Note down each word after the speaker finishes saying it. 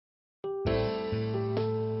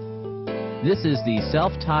This is the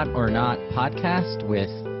Self-Taught or Not podcast with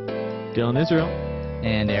Dylan Israel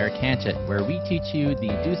and Eric Hanchett, where we teach you the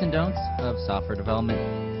do's and don'ts of software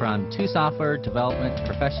development from two software development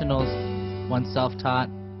professionals, one self-taught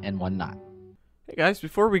and one not. Hey guys,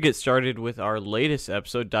 before we get started with our latest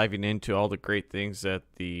episode, diving into all the great things that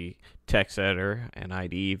the text editor and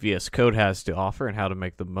IDE VSCode has to offer and how to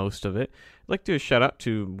make the most of it, I'd like to do a shout out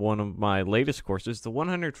to one of my latest courses, the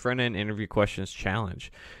 100 Front-End Interview Questions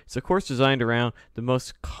Challenge. It's a course designed around the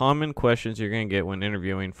most common questions you're going to get when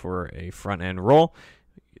interviewing for a front-end role.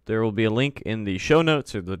 There will be a link in the show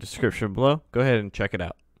notes or the description below. Go ahead and check it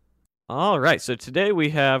out. All right, so today we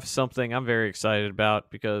have something I'm very excited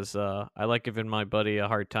about because I like giving my buddy a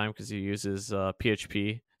hard time because he uses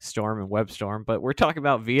PHP Storm and WebStorm, but we're talking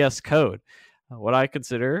about VS Code, what I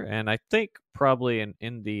consider, and I think probably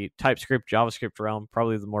in the TypeScript, JavaScript realm,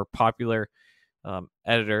 probably the more popular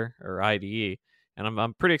editor or IDE, and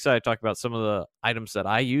I'm pretty excited to talk about some of the items that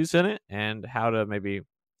I use in it and how to maybe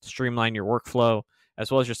streamline your workflow,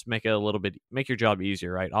 as well as just make your job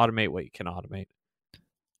easier, right? Automate what you can automate.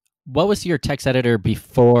 What was your text editor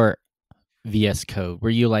before VS Code?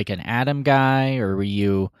 Were you like an Atom guy, or were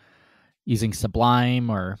you using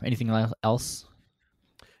Sublime or anything else?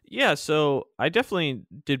 Yeah, so I definitely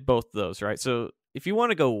did both of those, right? So if you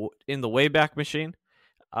want to go in the Wayback Machine,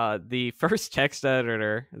 the first text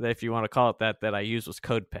editor, if you want to call it that I used was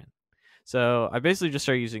CodePen. So I basically just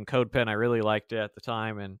started using CodePen. I really liked it at the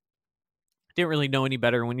time and didn't really know any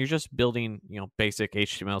better when you're just building, basic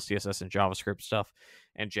HTML, CSS, and JavaScript stuff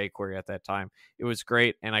and jQuery at that time. It was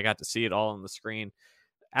great, and I got to see it all on the screen.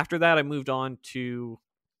 After that, I moved on to,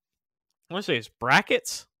 I want to say it's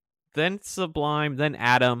Brackets, then Sublime, then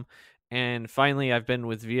Atom, and finally I've been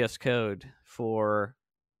with VS Code for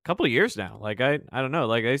a couple of years now. Like I don't know,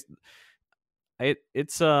 like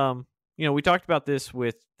it's we talked about this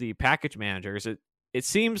with the package managers. It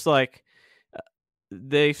seems like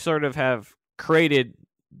they sort of have created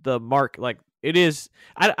the mark, like it is.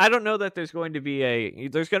 I don't know that there's going to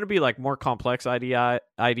be like more complex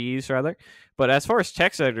IDEs rather, but as far as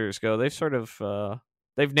text editors go, they've sort of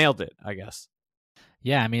they've nailed it, I guess.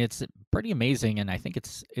 Yeah, I mean, it's pretty amazing, and I think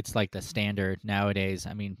it's like the standard nowadays.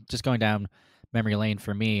 I mean, just going down memory lane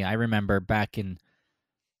for me, I remember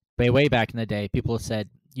way back in the day, people said,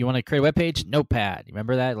 you want to create a web page? Notepad. You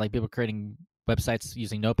remember that? Like people creating websites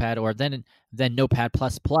using Notepad, or then Notepad++,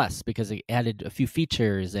 because it added a few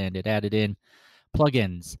features and it added in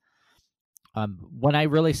plugins. When I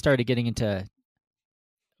really started getting into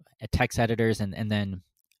text editors and then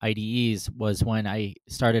IDEs was when I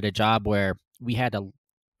started a job where we had to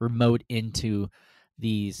remote into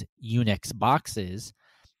these Unix boxes,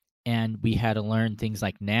 and we had to learn things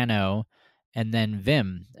like Nano and then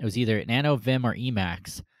Vim. It was either Nano, Vim, or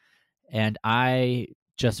Emacs, and I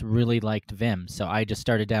just really liked Vim, so I just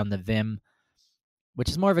started down the Vim, which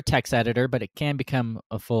is more of a text editor, but it can become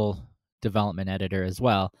a full development editor as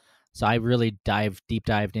well. So I really deep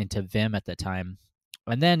dived into Vim at the time,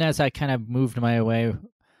 and then as I kind of moved my way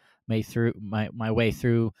through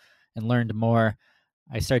and learned more,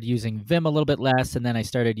 I started using Vim a little bit less, and then I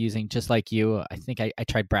started using, just like you, I think I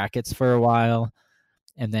tried Brackets for a while.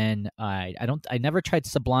 And then I never tried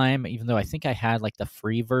Sublime, even though I think I had like the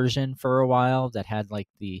free version for a while that had like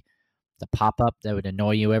the pop-up that would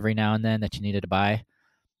annoy you every now and then that you needed to buy.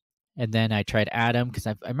 And then I tried Atom because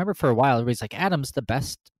I remember for a while everybody's like, Atom's the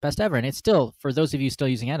best ever, and it's still, for those of you still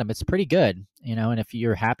using Atom, it's pretty good, and if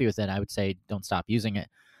you're happy with it, I would say don't stop using it.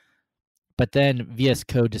 But then VS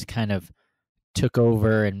Code just kind of took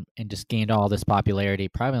over and just gained all this popularity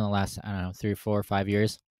probably in the last, I don't know, 3 or 4 or 5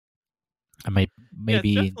 years.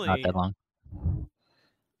 Maybe not that long.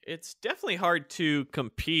 It's definitely hard to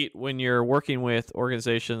compete when you're working with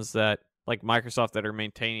organizations that, like Microsoft, that are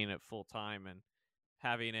maintaining it full time and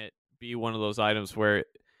having it be one of those items where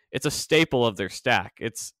it's a staple of their stack.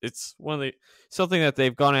 It's something that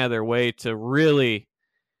they've gone out of their way to really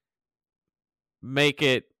make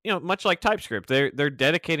it, much like TypeScript. They're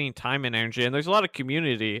dedicating time and energy, and there's a lot of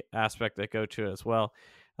community aspect that go to it as well.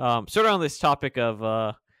 Sort of on this topic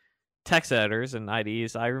of text editors and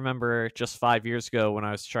IDEs, I remember just 5 years ago when I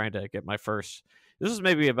was trying to get my first, this was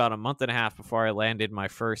maybe about a month and a half before I landed my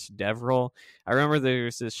first dev role. I remember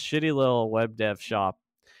there's this shitty little web dev shop.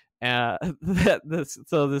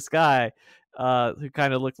 This guy who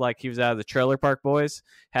kind of looked like he was out of the Trailer Park Boys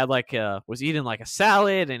had was eating like a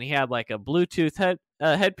salad, and he had like a Bluetooth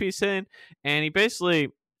headpiece in, and he basically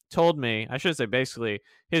told me, I should say basically,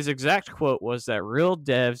 his exact quote was that real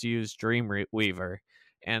devs use Dreamweaver.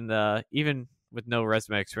 And even with no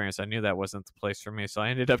resume experience, I knew that wasn't the place for me, so I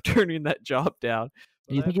ended up turning that job down.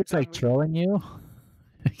 Do you think it's like trolling you?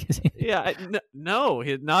 Yeah, no,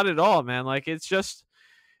 not at all, man. Like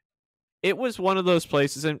it was one of those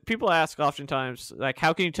places, and people ask oftentimes, like,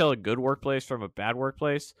 how can you tell a good workplace from a bad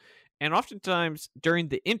workplace? And oftentimes during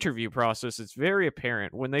the interview process, it's very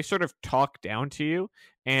apparent when they sort of talk down to you,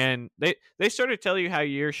 and they sort of tell you how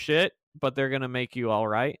you're shit, but they're gonna make you all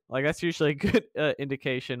right. Like that's usually a good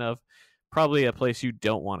indication of probably a place you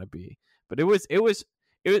don't want to be. But it's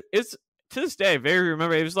to this day I very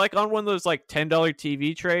remember. It was like on one of those like $10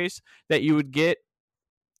 TV trays that you would get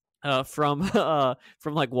from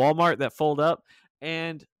like Walmart that fold up,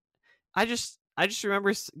 and I just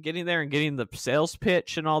remember getting there and getting the sales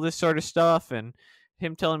pitch and all this sort of stuff, and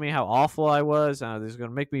him telling me how awful I was. This is going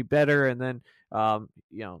to make me better, and then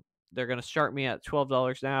you know they're going to start me at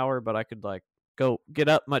 $12 an hour, but I could like go get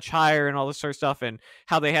up much higher and all this sort of stuff, and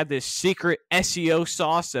how they had this secret SEO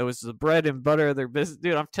sauce that was the bread and butter of their business.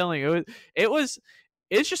 Dude, I'm telling you,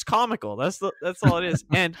 it's just comical. That's all it is.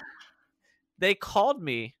 And they called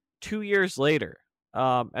me 2 years later.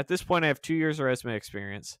 At this point, I have 2 years of resume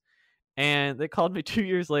experience, and they called me 2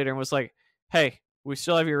 years later and was like, "Hey, we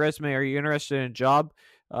still have your resume. Are you interested in a job?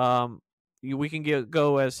 We can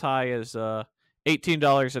go as high as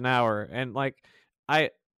 $18 an hour." And like,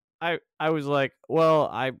 I was like, "Well,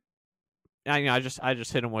 I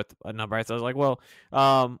just hit him with a number." So I was like, "Well,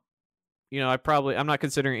 I'm not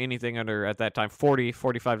considering anything under at that time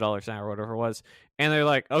 $45 an hour, whatever it was." And they're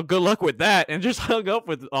like, "Oh, good luck with that," and just hung up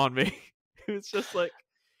on me. It's just like,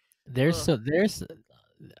 ugh.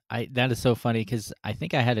 That is so funny because I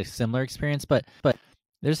think I had a similar experience, but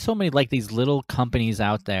there's so many like these little companies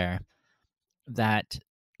out there that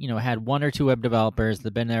had one or two web developers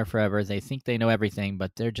that've been there forever. They think they know everything,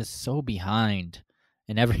 but they're just so behind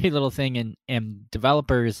in every little thing. And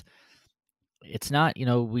developers, it's not,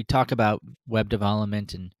 we talk about web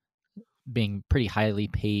development and being pretty highly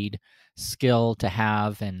paid skill to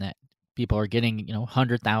have, and that people are getting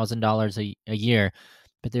 $100,000 a year,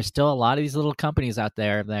 but there's still a lot of these little companies out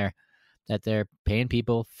there that they're paying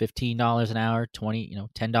people $15 an hour,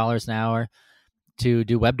 $10 an hour to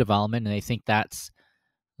do web development, and they think that's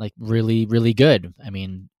like really, really good. I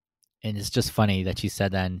mean, and it's just funny that you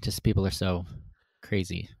said that, and just people are so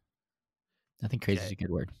crazy. I think crazy is a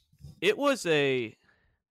good word. It was a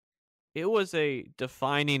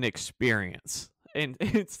defining experience in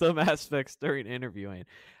some aspects during interviewing.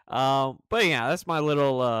 But yeah, that's my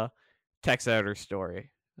little text editor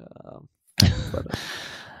story.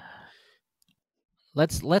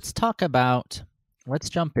 Let's talk about. Let's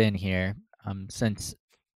jump in here. Since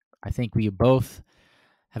I think we both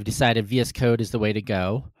have decided VS Code is the way to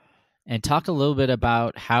go, and talk a little bit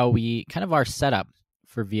about how we kind of our setup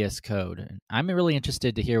for VS Code. And I'm really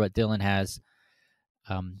interested to hear what Dylan has.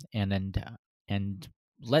 And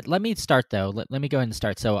let me start though. Let me go ahead and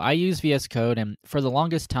start. So I use VS Code, and for the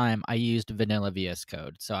longest time I used vanilla VS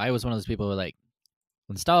Code. So I was one of those people who were like,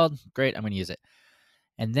 installed, great, I'm going to use it.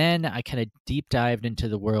 And then I kind of deep dived into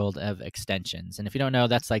the world of extensions. And if you don't know,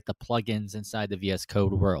 that's like the plugins inside the VS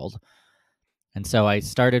Code world. And so I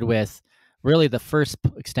started with really the first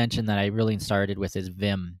extension that I really started with is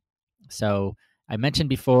Vim. So I mentioned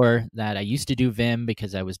before that I used to do Vim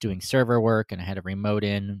because I was doing server work and I had a remote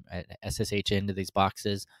in, SSH into these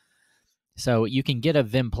boxes. So you can get a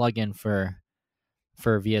Vim plugin for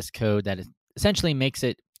VS Code that essentially makes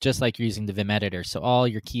it just like you're using the Vim editor. So all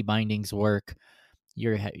your key bindings work.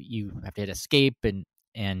 You have to hit escape,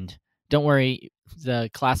 and don't worry. The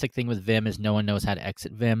classic thing with Vim is no one knows how to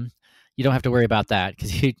exit Vim. You don't have to worry about that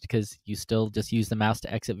because you still just use the mouse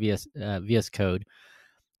to exit VS Code.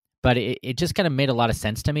 But it just kind of made a lot of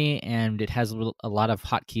sense to me, and it has a lot of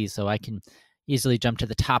hotkeys, so I can easily jump to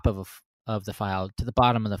the top of the file, to the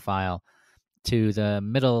bottom of the file, to the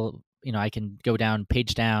middle. I can go down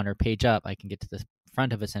or page up. I can get to the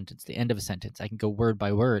front of a sentence, the end of a sentence. I can go word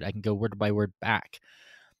by word. I can go word by word back.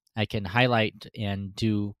 I can highlight and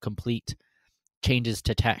do complete changes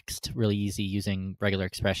to text really easy using regular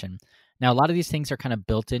expression. Now, a lot of these things are kind of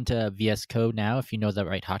built into VS Code now if you know the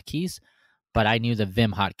right hotkeys, but I knew the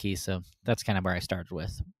Vim hotkey, so that's kind of where I started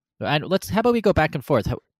with. How about we go back and forth?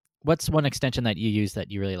 What's one extension that you use that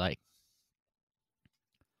you really like?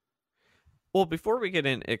 Well, before we get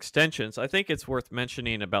in extensions, I think it's worth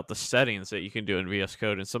mentioning about the settings that you can do in VS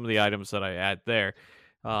Code and some of the items that I add there.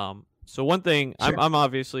 So one thing, Sure. I'm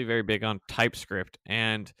obviously very big on TypeScript,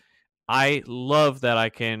 and I love that I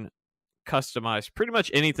can customize pretty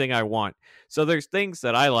much anything I want. So there's things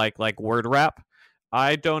that I like word wrap.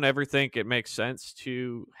 I don't ever think it makes sense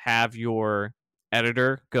to have your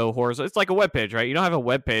editor go horizontal. It's like a web page, right? You don't have a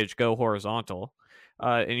web page go horizontal,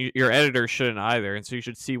 and your editor shouldn't either, and so you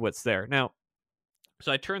should see what's there. Now,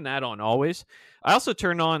 So I turn that on always. I also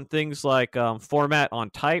turn on things like format on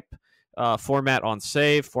type, format on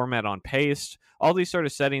save, format on paste, all these sort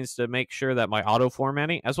of settings to make sure that my auto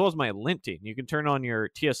formatting, as well as my linting, you can turn on your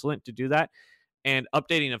TS lint to do that, and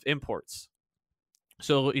updating of imports.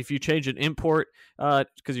 So if you change an import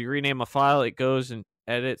because you rename a file, it goes and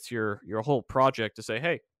edits your whole project to say,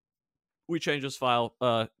 hey, we change this file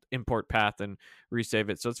import path and resave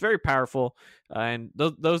it. So it's very powerful, and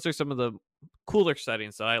those are some of the cooler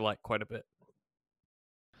settings that I like quite a bit.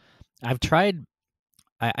 I've tried.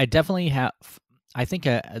 I definitely have. I think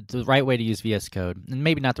the right way to use VS Code, and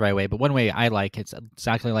maybe not the right way, but one way I like it's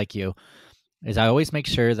exactly like you, is I always make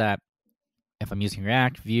sure that if I'm using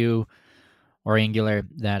React, Vue, or Angular,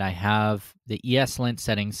 that I have the ESLint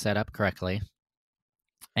settings set up correctly,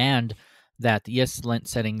 and that the ESLint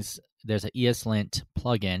settings, there's an ESLint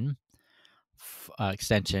plugin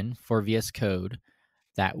extension for VS Code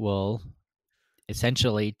that will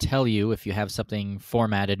essentially tell you if you have something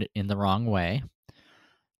formatted in the wrong way,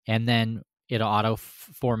 and then it'll auto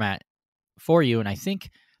format for you. And I think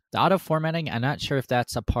the auto formatting, I'm not sure if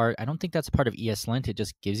that's a part, I don't think that's a part of ESLint. It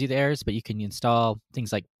just gives you the errors, but you can install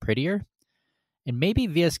things like Prettier. And maybe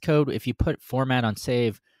VS Code, if you put format on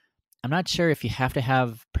save, I'm not sure if you have to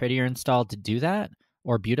have Prettier installed to do that,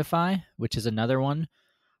 or Beautify, which is another one,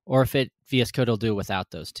 or if VS Code will do it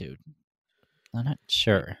without those two. I'm not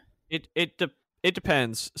sure. It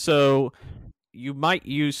depends. So you might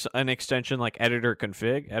use an extension like editor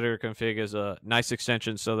config. Editor config is a nice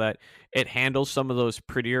extension so that it handles some of those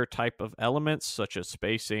prettier type of elements, such as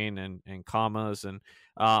spacing and commas. And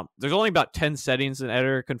there's only about 10 settings in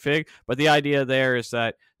editor config, but the idea there is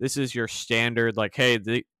that this is your standard, like, hey,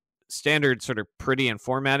 the standard sort of pretty and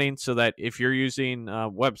formatting, so that if you're using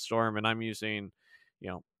WebStorm and I'm using,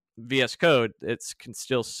 VS Code, it can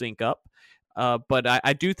still sync up. But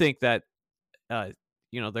I do think that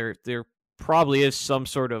there probably is some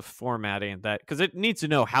sort of formatting that, because it needs to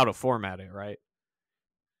know how to format it, right?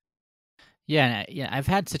 Yeah, I've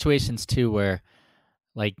had situations too where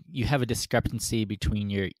like you have a discrepancy between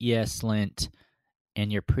your ESLint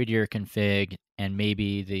and your Prettier config, and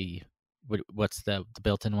maybe what's the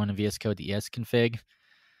built-in one in VS Code, the ES config.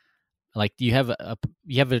 Like you have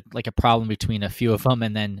like a problem between a few of them,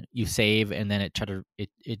 and then you save, and then it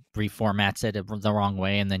reformats it the wrong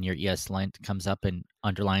way, and then your ESLint comes up and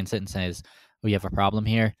underlines it and says, "Oh, you have a problem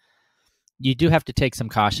here." You do have to take some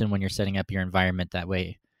caution when you're setting up your environment. That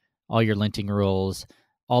way, all your linting rules,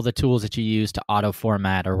 all the tools that you use to auto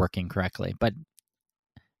format are working correctly. But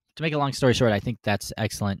to make a long story short, I think that's an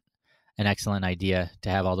excellent idea to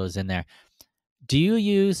have all those in there. Do you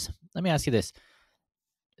use? Let me ask you this.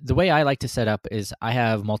 The way I like to set up is I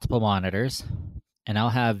have multiple monitors, and I'll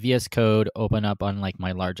have VS Code open up on like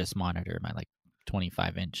my largest monitor, my like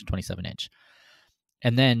 25-inch, 27-inch.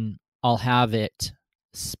 And then I'll have it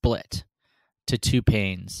split to two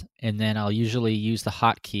panes, and then I'll usually use the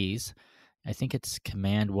hotkeys. I think it's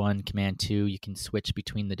Command 1, Command 2. You can switch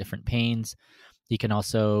between the different panes. You can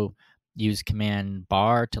also use Command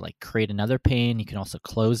bar to like create another pane. You can also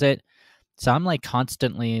close it. So I'm like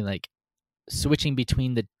constantly like switching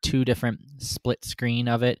between the two different split screen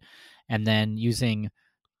of it, and then using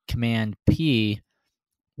Command P,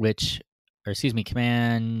 Command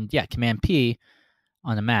P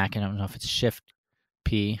on the Mac. I don't know if it's Shift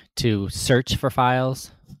P to search for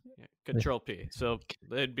files. Control P. So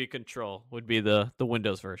it'd be Control would be the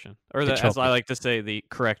Windows version, or Control as I P. like to say, the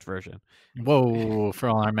correct version. Whoa, for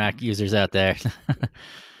all our Mac users out there.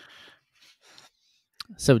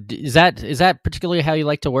 So is that particularly how you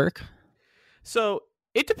like to work? So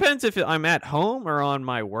it depends if I'm at home or on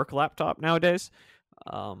my work laptop nowadays.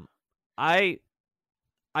 I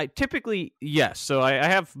typically, yes. So I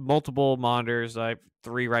have multiple monitors. I have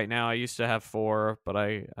 3 right now. I used to have 4, but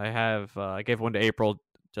I gave one to April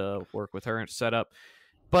to work with her and set up.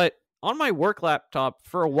 But on my work laptop,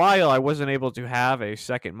 for a while, I wasn't able to have a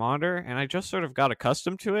second monitor, and I just sort of got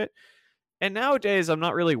accustomed to it. And nowadays, I'm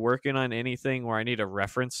not really working on anything where I need to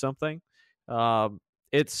reference something.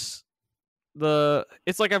 It's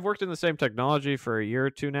like I've worked in the same technology for a year or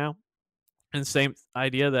two now, and same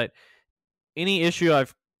idea that any issue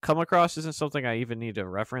I've come across isn't something I even need to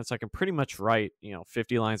reference. I can pretty much write,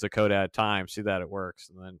 50 lines of code at a time, see that it works,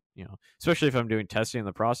 and then, especially if I'm doing testing in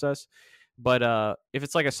the process. But if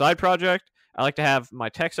it's like a side project, I like to have my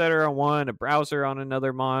text editor on one, a browser on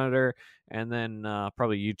another monitor, and then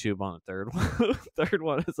probably YouTube on the third one. Third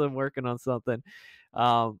one as I'm working on something.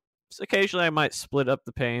 So occasionally I might split up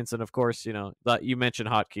the panes, and of course, you mentioned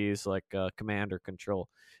hotkeys like Command or Control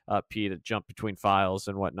P to jump between files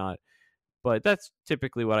and whatnot. But that's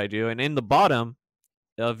typically what I do. And in the bottom,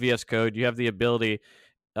 VS Code, you have the ability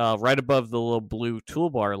right above the little blue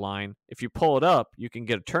toolbar line. If you pull it up, you can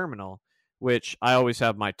get a terminal, which I always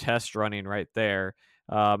have my test running right there,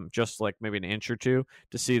 just like maybe an inch or two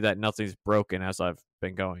to see that nothing's broken as I've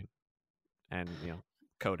been going and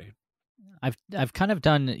coding. I've kind of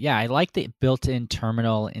done, yeah, I like the built-in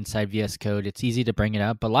terminal inside VS Code. It's easy to bring it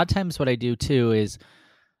up, but a lot of times what I do too is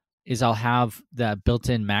I'll have the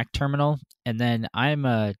built-in Mac terminal, and then I'm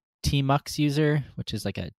a tmux user, which is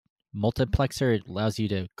like a multiplexer. It allows you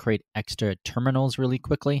to create extra terminals really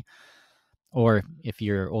quickly, or if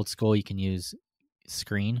you're old school, you can use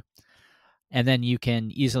Screen, and then you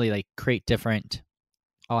can easily like create different.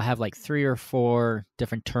 I'll have like 3 or 4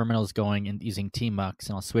 different terminals going and using tmux,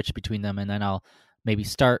 and I'll switch between them, and then I'll maybe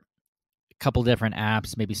start a couple different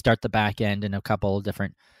apps, maybe start the back end in a couple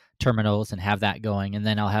different terminals and have that going, and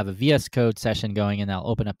then I'll have a VS Code session going, and I'll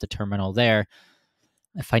open up the terminal there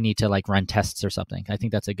if I need to like run tests or something. I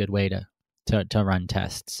think that's a good way to run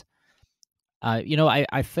tests. I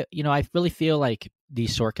really feel like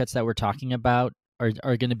these shortcuts that we're talking about are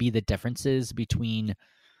going to be the differences between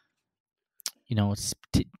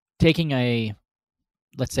taking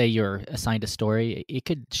let's say you're assigned a story. It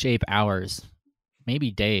could shape hours,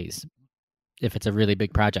 maybe days, if it's a really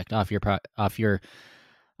big project off your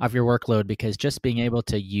workload, because just being able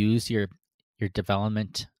to use your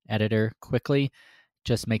development editor quickly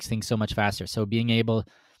just makes things so much faster. So being able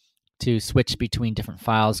to switch between different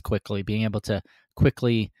files quickly, being able to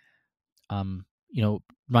quickly run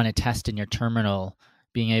a test in your terminal,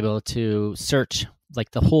 being able to search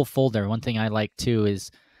like the whole folder. One thing I like too is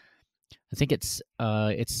I think it's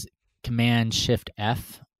Command Shift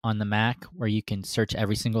F on the Mac, where you can search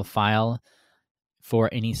every single file for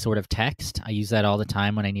any sort of text. I use that all the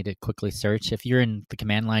time when I need to quickly search. If you're in the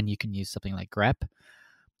command line, you can use something like grep,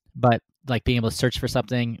 but like being able to search for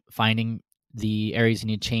something, finding the areas you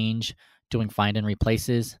need to change, doing find and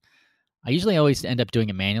replaces. I usually always end up doing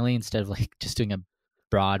it manually instead of like just doing a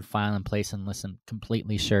broad file in place unless I'm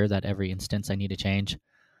completely sure that every instance I need to change.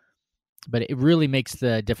 But it really makes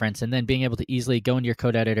the difference. And then being able to easily go into your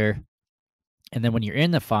code editor, and then when you're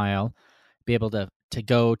in the file, be able to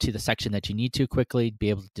go to the section that you need to quickly, be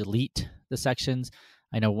able to delete the sections.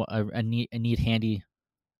 I know a neat handy,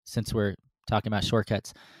 since we're talking about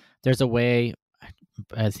shortcuts, there's a way,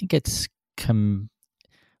 I think it's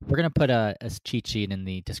we're going to put a cheat sheet in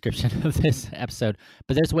the description of this episode,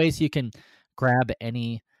 but there's ways you can grab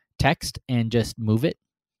any text and just move it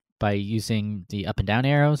by using the up and down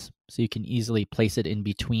arrows. So you can easily place it in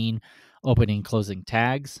between opening and closing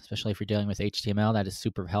tags, especially if you're dealing with HTML. That is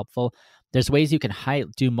super helpful. There's ways you can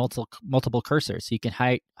do multiple cursors. So you can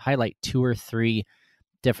highlight 2 or 3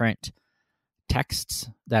 different texts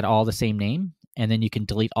that all the same name, and then you can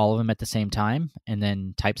delete all of them at the same time and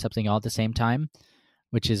then type something all at the same time,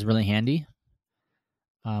 which is really handy.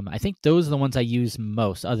 I think those are the ones I use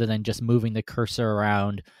most, other than just moving the cursor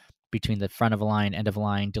around between the front of a line, end of a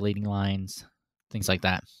line, deleting lines, things like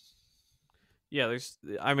that. Yeah,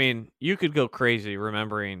 you could go crazy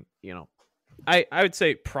remembering, I would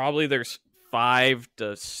say probably there's 5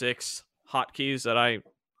 to 6 hotkeys that I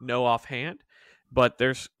know offhand, but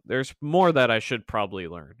there's more that I should probably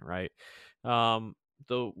learn, right?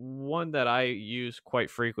 The one that I use quite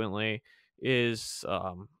frequently is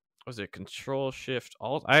was it Control Shift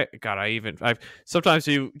Alt? I've sometimes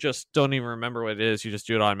you just don't even remember what it is. You just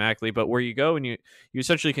do it automatically. But where you go and you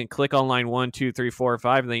essentially can click on line 1, 2, 3, 4,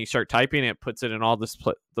 5, and then you start typing. It puts it in all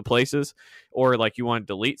the places, or like you want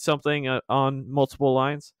to delete something on multiple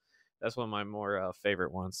lines. That's one of my more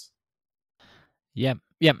favorite ones. Yep,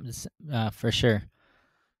 for sure.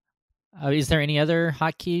 Is there any other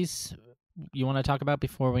hotkeys you want to talk about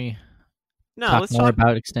before we let's talk more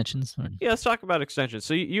about extensions? Yeah, let's talk about extensions.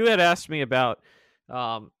 So you had asked me about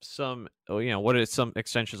what are some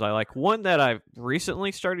extensions I like. One that I've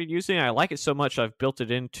recently started using, I like it so much I've built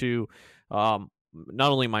it into not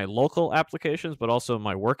only my local applications but also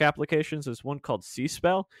my work applications, is one called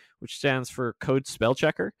CSpell, which stands for Code Spell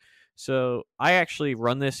Checker. So I actually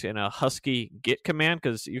run this in a Husky Git command,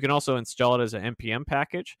 because you can also install it as an npm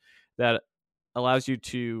package that allows you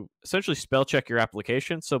to essentially spell check your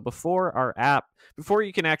application. So before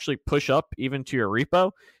you can actually push up even to your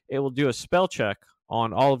repo, it will do a spell check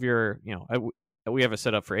on all of your, we have it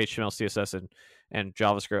set up for HTML, CSS, and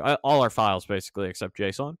JavaScript, all our files basically except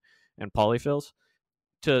JSON and polyfills,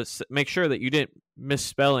 to make sure that you didn't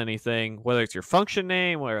misspell anything, whether it's your function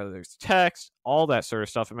name, whether there's text, all that sort of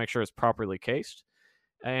stuff, and make sure it's properly cased.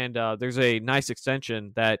 And there's a nice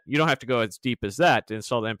extension that you don't have to go as deep as that to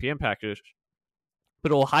install the npm package,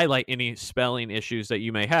 but it will highlight any spelling issues that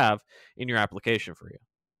you may have in your application for you.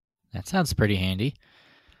 That sounds pretty handy.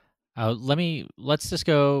 Let's just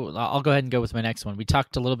go. I'll go ahead and go with my next one. We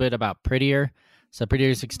talked a little bit about Prettier. So Prettier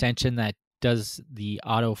is an extension that does the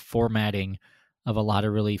auto formatting of a lot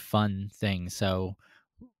of really fun things. So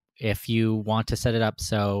if you want to set it up,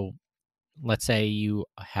 so let's say you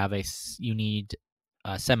need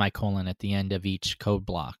a semicolon at the end of each code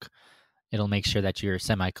block. It'll make sure that your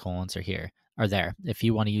semicolons are there. If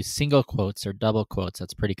you want to use single quotes or double quotes,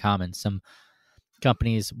 that's pretty common. Some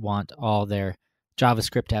companies want all their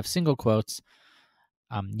JavaScript to have single quotes.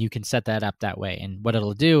 You can set that up that way. And what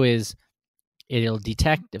it'll do is it'll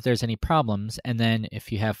detect if there's any problems. And then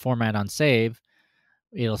if you have format on save,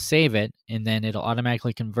 it'll save it. And then it'll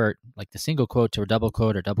automatically convert like the single quote to a double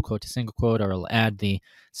quote or double quote to single quote, or it'll add the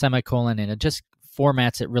semicolon, and it just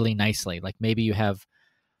formats it really nicely. Like maybe you have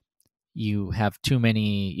you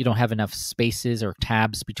don't have enough spaces or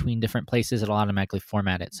tabs between different places, it'll automatically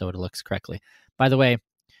format it so it looks correctly. By the way,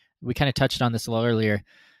 we kind of touched on this a little earlier.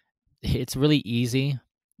 It's really easy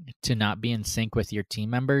to not be in sync with your team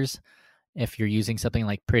members if you're using something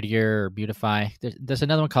like Prettier or Beautify. There's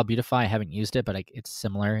another one called Beautify. I haven't used it, but it's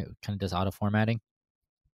similar. It kind of does auto formatting.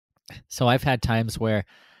 So I've had times where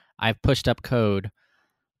I've pushed up code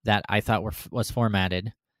that I thought was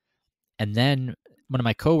formatted, and then one of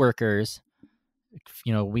my coworkers,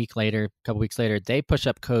 a week later, a couple weeks later, they push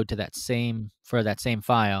up code to that same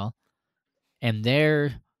file, and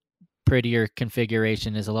their Prettier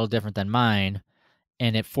configuration is a little different than mine,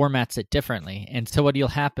 and it formats it differently. And so what will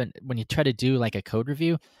happen when you try to do like a code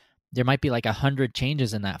review, there might be like 100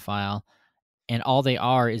 changes in that file, and all they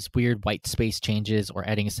are is weird white space changes or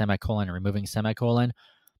adding a semicolon or removing a semicolon.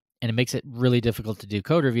 And it makes it really difficult to do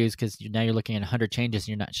code reviews because now you're looking at 100 changes and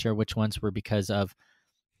you're not sure which ones were because of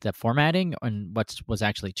the formatting and what was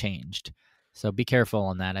actually changed. So be careful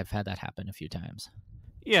on that. I've had that happen a few times.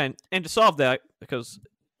 Yeah, and to solve that, because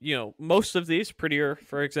most of these, Prettier,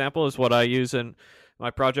 for example, is what I use in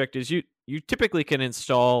my project, is you typically can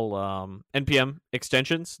install npm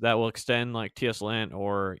extensions that will extend like tslint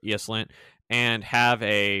or ESLint and have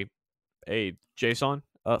a JSON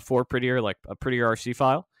for Prettier, like a Prettier RC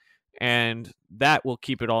file, and that will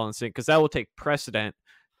keep it all in sync because that will take precedent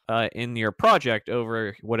in your project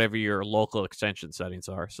over whatever your local extension settings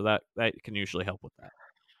are. So that can usually help with that.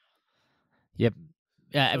 Yep.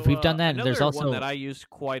 Yeah, So, if we've done that, and there's another also one that I use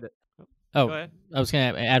quite a... Oh, Go ahead. I was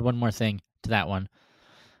going to add one more thing to that one.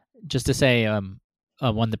 Just to say, on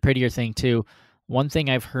the Prettier thing too, one thing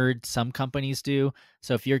I've heard some companies do,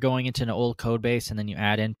 so if you're going into an old code base and then you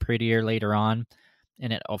add in Prettier later on,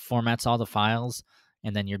 and it formats all the files,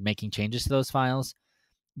 and then you're making changes to those files,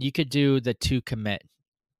 you could do the to commit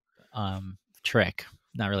trick.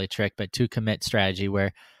 Not really a trick, but to commit strategy,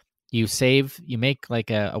 where you make like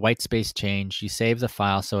a white space change, you save the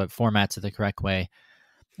file so it formats it the correct way,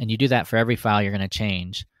 and you do that for every file you're going to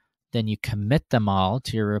change. Then you commit them all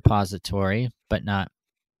to your repository, but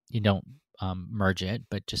you don't merge it,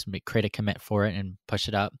 but just create a commit for it and push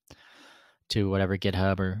it up to whatever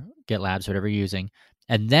GitHub or GitLabs, whatever you're using.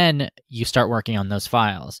 And then you start working on those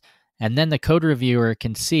files. And then the code reviewer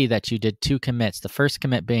can see that you did two commits. The first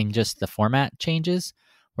commit being just the format changes,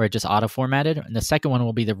 where it just auto-formatted. And the second one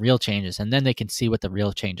will be the real changes. And then they can see what the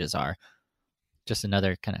real changes are. Just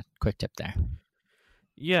another kind of quick tip there.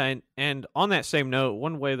 Yeah, and on that same note,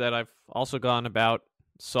 one way that I've also gone about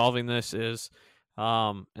solving this is,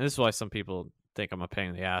 and this is why some people think I'm a pain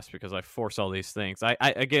in the ass, because I force all these things. I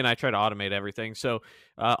try to automate everything. So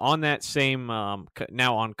on that same,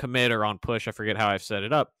 now on commit or on push, I forget how I've set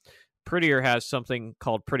it up, Prettier has something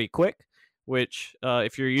called Pretty Quick, which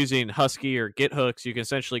if you're using Husky or Git hooks, you can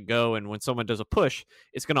essentially go, and when someone does a push,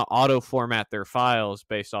 it's going to auto format their files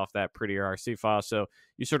based off that Prettier RC file. So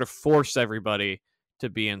you sort of force everybody to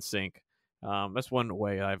be in sync. That's one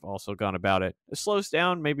way I've also gone about it. It slows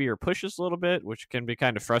down maybe your pushes a little bit, which can be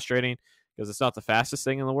kind of frustrating because it's not the fastest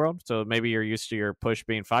thing in the world. So maybe you're used to your push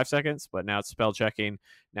being 5 seconds, but now it's spell checking.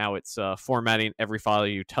 Now it's formatting every file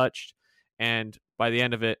you touched. And by the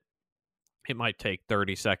end of it, it might take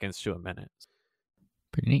 30 seconds to a minute.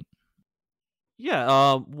 Pretty neat.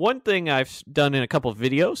 Yeah, one thing I've done in a couple of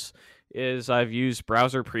videos is I've used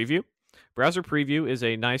Browser Preview. Browser Preview is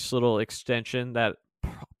a nice little extension that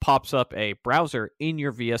pops up a browser in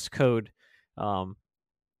your VS Code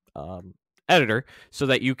editor so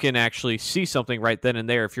that you can actually see something right then and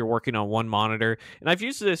there if you're working on one monitor. And I've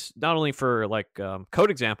used this not only for like code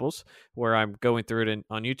examples where I'm going through it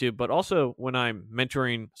on YouTube, but also when I'm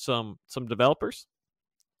mentoring some developers.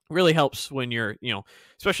 It really helps when you're,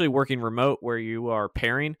 especially working remote where you are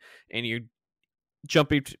pairing and you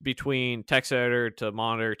jumping between text editor to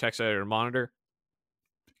monitor, text editor to monitor.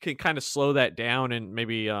 Can kind of slow that down and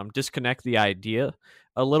maybe disconnect the idea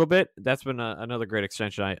a little bit, that's been another great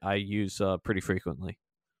extension I use pretty frequently.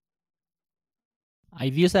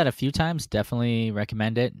 I've used that a few times. Definitely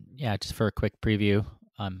recommend it. Yeah, just for a quick preview.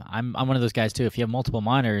 I'm one of those guys too. If you have multiple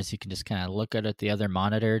monitors, you can just kind of look at the other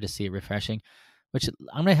monitor to see it refreshing. Which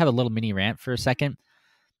I'm gonna have a little mini rant for a second.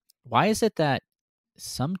 Why is it that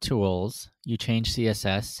some tools you change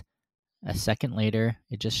CSS, a second later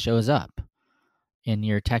it just shows up in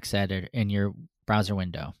your text editor in your browser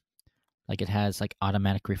window? Like it has like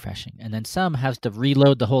automatic refreshing, and then some has to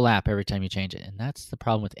reload the whole app every time you change it, and that's the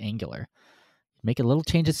problem with Angular. Make a little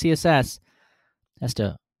change of CSS, has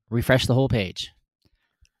to refresh the whole page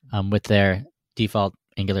with their default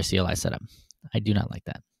Angular CLI setup. I do not like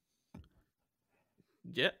that.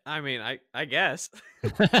 Yeah, I mean, I guess.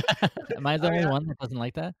 Am I the I mean, only one that doesn't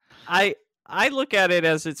like that? I look at it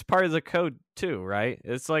as it's part of the code too, right?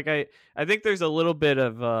 It's like I think there's a little bit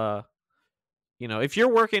of if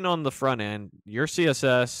you're working on the front end, your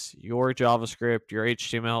CSS, your JavaScript, your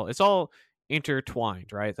HTML, it's all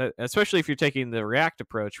intertwined, right? Especially if you're taking the React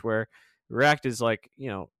approach, where React is like,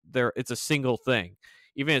 it's a single thing.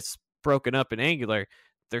 Even if it's broken up in Angular,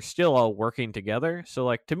 they're still all working together. So,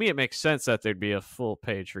 like, to me, it makes sense that there'd be a full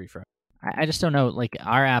page refresh. I just don't know. Like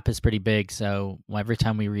our app is pretty big, so every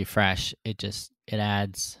time we refresh, it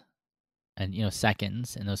adds and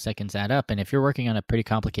seconds, and those seconds add up. And if you're working on a pretty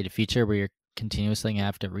complicated feature where you're continuously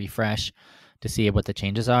have to refresh to see what the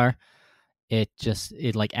changes are, it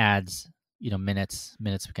like adds minutes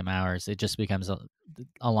become hours. It just becomes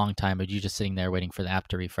a long time of you just sitting there waiting for the app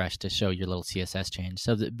to refresh to show your little CSS change.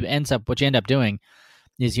 So what you end up doing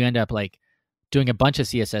is you end up like doing a bunch of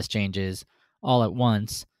CSS changes all at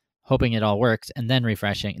once, hoping it all works, and then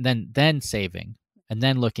refreshing, and then saving, and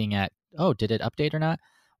then looking at, oh, did it update or not?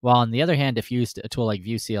 While on the other hand, if you used a tool like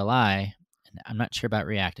Vue CLI, and I'm not sure about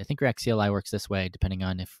React. I think React CLI works this way, depending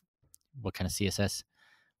on what kind of CSS,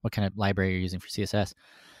 what kind of library you're using for CSS.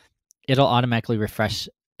 It'll automatically refresh.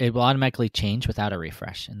 It will automatically change without a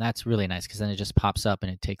refresh, and that's really nice because then it just pops up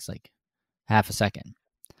and it takes like half a second.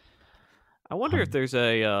 I wonder if there's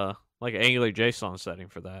a like Angular JSON setting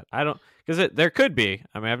for that. I don't, because there could be.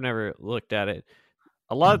 I mean, I've never looked at it.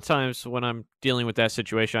 A lot of times when I'm dealing with that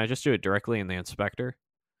situation, I just do it directly in the inspector.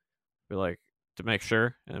 Be like, to make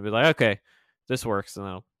sure, and I'd be like, okay, this works, and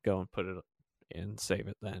I'll go and put it in, save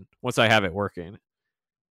it then once I have it working.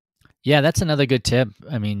 Yeah, that's another good tip.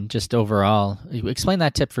 I mean, just overall, explain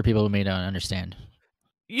that tip for people who may not understand.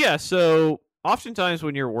 Yeah, so oftentimes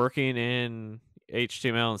when you're working in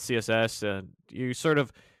HTML and CSS, and you sort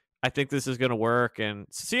of, I think this is going to work, and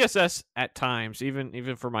CSS at times,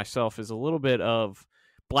 even for myself, is a little bit of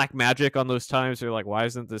black magic on those times. You're like, why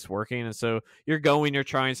isn't this working? And so you're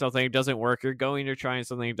trying something, it doesn't work. You're trying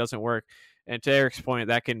something, it doesn't work. And to Eric's point,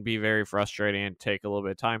 that can be very frustrating and take a little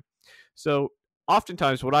bit of time. So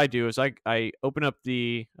oftentimes what I do is I open up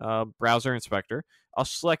the browser inspector. I'll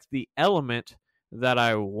select the element that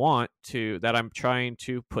I'm trying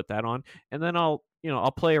to put that on, and then I'll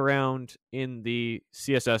play around in the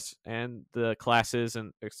CSS and the classes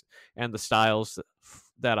and the styles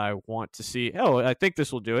that I want to see. Oh, I think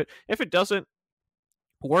this will do it. If it doesn't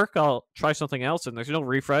work, I'll try something else, and there's no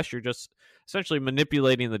refresh. You're just essentially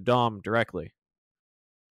manipulating the DOM directly.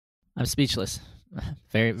 I'm speechless.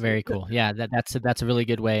 Very, very cool. Yeah, that's a really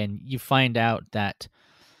good way, and you find out that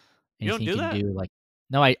anything you don't do that? like.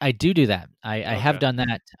 No, I do that. I have done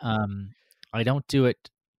that. I don't do it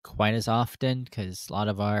quite as often because a lot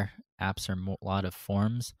of our apps are a lot of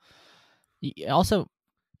forms. Also,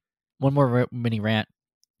 one more mini rant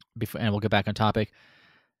before, and we'll get back on topic.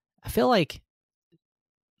 I feel like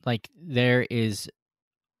there is,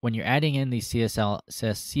 when you're adding in these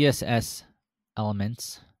CSS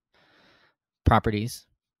elements, properties,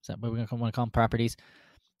 is that what we want to call them, properties,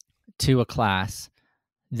 to a class,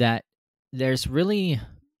 that there's really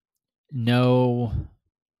no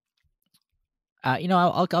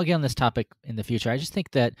I'll get on this topic in the future. I just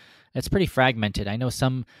think that it's pretty fragmented. I know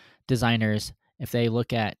some designers, if they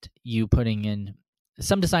look at you putting in,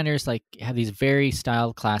 some designers like have these very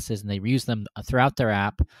styled classes and they reuse them throughout their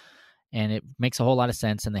app, and it makes a whole lot of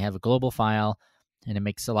sense, and they have a global file and it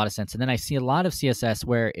makes a lot of sense. And then I see a lot of CSS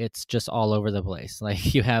where it's just all over the place.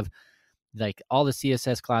 Like you have like all the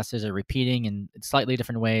CSS classes are repeating in slightly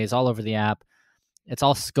different ways all over the app. It's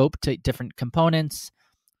all scoped to different components,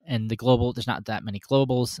 and there's not that many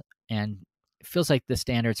globals, and it feels like the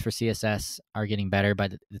standards for CSS are getting better,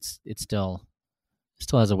 but it still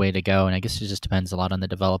has a way to go. And I guess it just depends a lot on the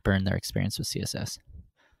developer and their experience with CSS.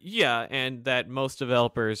 Yeah, and that most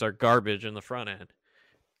developers are garbage in the front end.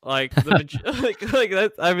 Like the like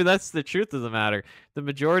that. I mean, that's the truth of the matter. The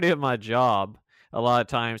majority of my job, a lot of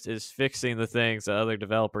times is fixing the things that other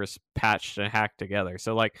developers patched and hacked together.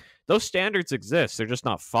 So like those standards exist, they're just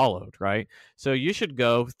not followed, right? So you should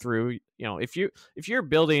go through, if you're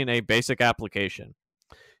building a basic application,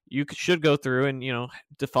 you should go through and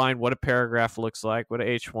define what a paragraph looks like, what a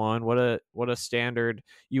H1, what a standard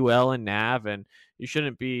UL and nav, and you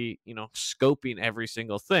shouldn't be scoping every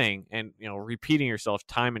single thing and repeating yourself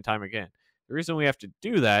time and time again. The reason we have to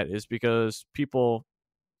do that is because you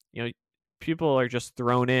know people are just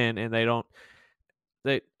thrown in and they don't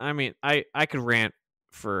they I mean I could rant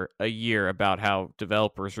for a year about how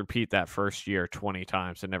developers repeat that first year 20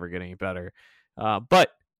 times and never get any better.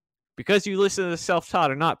 But because you listen to the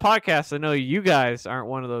self-taught or not podcast, I know you guys aren't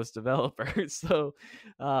one of those developers. So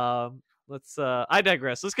let's I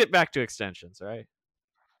digress. Let's get back to extensions, right?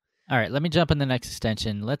 All right, let me jump in the next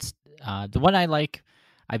extension. The one I like,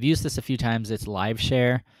 I've used this a few times. It's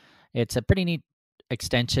LiveShare. It's a pretty neat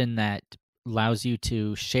extension that allows you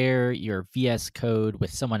to share your VS Code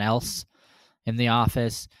with someone else in the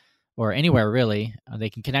office or anywhere really. They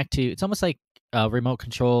can connect to. It's almost like remote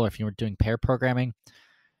control, or if you were doing pair programming.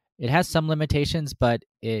 It has some limitations, but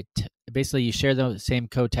it basically you share the same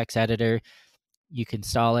code text editor. You can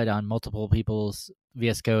install it on multiple people's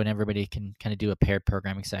VS Code, and everybody can kind of do a paired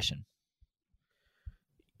programming session.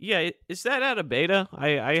 Yeah, is that out of beta?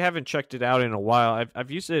 I haven't checked it out in a while.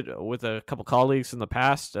 I've used it with a couple colleagues in the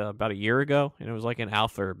past, about a year ago, and it was like an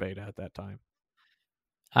alpha or beta at that time.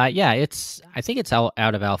 Yeah, I think it's out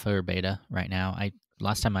of alpha or beta right now.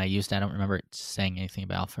 Last time I used it, I don't remember it saying anything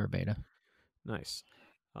about alpha or beta. Nice.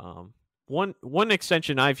 One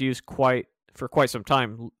extension I've used for quite some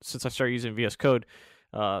time since I started using VS Code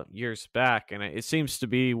years back, and it seems to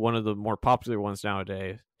be one of the more popular ones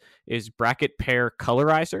nowadays, is bracket pair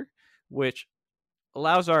colorizer, which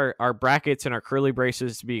allows our brackets and our curly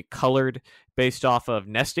braces to be colored based off of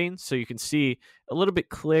nesting, so you can see a little bit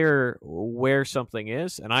clearer where something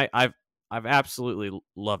is. And I've absolutely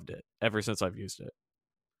loved it ever since I've used it.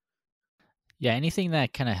 Yeah, anything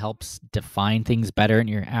that kind of helps define things better in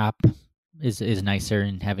your app is nicer,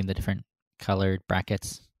 and having the different colored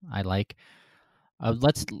brackets I like.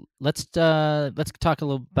 Let's talk a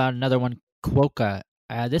little about another one, Quokka.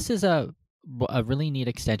 This is a really neat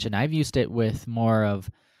extension. I've used it with my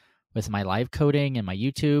live coding and my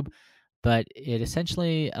YouTube, but it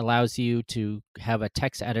essentially allows you to have a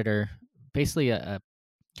text editor, basically a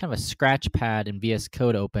kind of a scratch pad in VS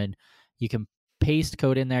Code open. You can paste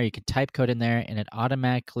code in there, you can type code in there, and it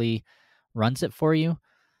automatically runs it for you.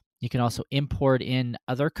 You can also import in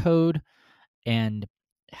other code and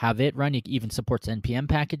have it run. It even supports NPM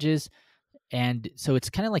packages. And so it's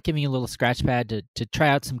kind of like giving you a little scratch pad to try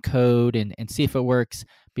out some code and see if it works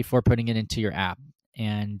before putting it into your app.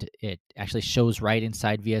 And it actually shows right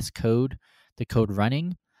inside VS Code, the code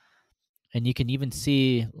running. And you can even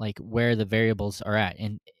see like where the variables are at.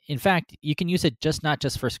 And in fact, you can use it not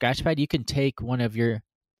just for Scratchpad. You can take one of your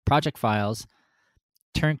project files,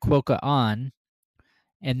 turn Quokka on,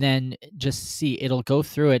 and then just see, it'll go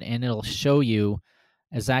through it and it'll show you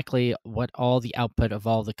exactly what all the output of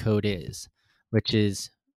all the code is, which is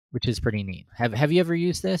pretty neat. Have you ever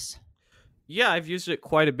used this? Yeah, I've used it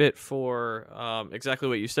quite a bit for exactly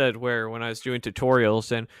what you said, where when I was doing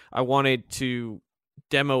tutorials and I wanted to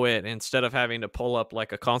demo it, instead of having to pull up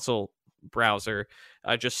like a console browser,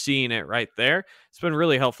 just seeing it right there, it's been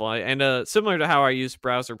really helpful. And similar to how I use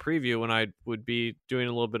browser preview when I would be doing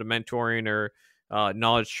a little bit of mentoring or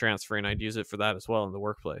knowledge transferring, I'd use it for that as well in the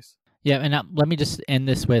workplace. Yeah, and let me just end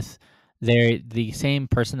this with the same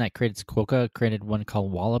person that created Quokka created one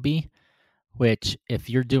called Wallaby, which if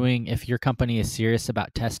your company is serious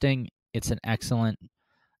about testing, it's an excellent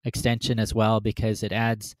extension as well, because it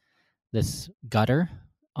adds this gutter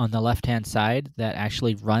on the left-hand side that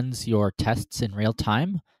actually runs your tests in real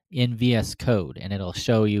time in VS Code, and it'll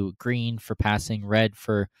show you green for passing, red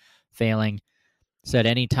for failing. So at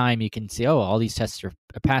any time you can see, all these tests are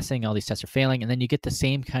passing, all these tests are failing, and then you get the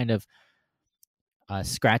same kind of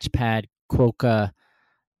Scratchpad Quokka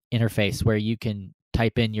interface where you can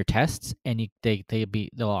type in your tests and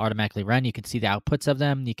they'll automatically run. You can see the outputs of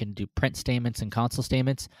them. You can do print statements and console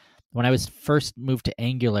statements. When I was first moved to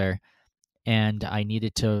Angular and I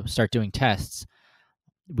needed to start doing tests,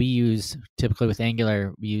 typically with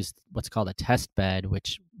Angular, we use what's called a test bed,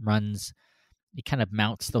 which it kind of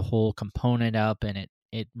mounts the whole component up and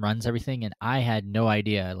it runs everything. And I had no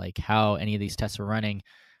idea like how any of these tests were running,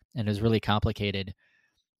 and it was really complicated.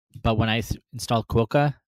 But when I installed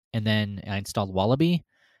Quokka and then I installed Wallaby,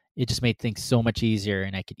 it just made things so much easier,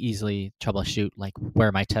 and I could easily troubleshoot like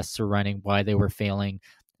where my tests were running, why they were failing,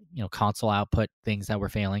 console output things that were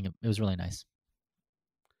failing. It was really nice.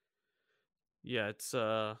 Yeah, it's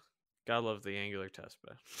gotta love the Angular test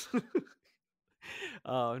bed.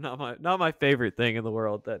 Not my favorite thing in the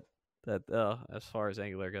world that as far as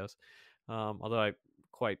Angular goes. Although I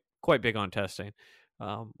quite big on testing.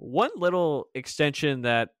 One little extension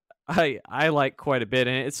that I like quite a bit,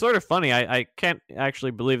 and it's sort of funny. I can't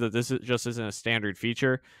actually believe that this isn't a standard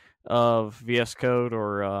feature of VS Code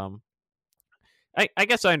or I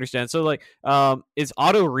guess I understand. So like is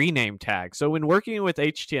auto rename tag. So when working with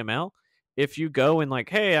HTML, if you go and like,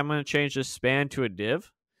 hey, I'm gonna change this span to a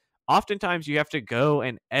div, oftentimes you have to go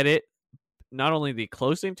and edit not only the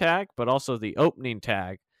closing tag, but also the opening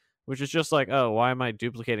tag, which is just like, oh, why am I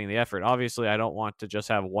duplicating the effort? Obviously, I don't want to just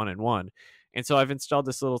have one and one. And so I've installed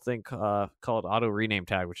this little thing called auto rename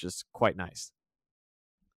tag, which is quite nice.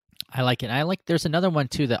 I like it. There's another one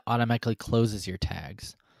too that automatically closes your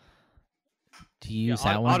tags. Do you Yeah, use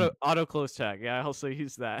that one? auto close tag. Yeah, I also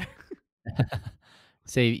use that.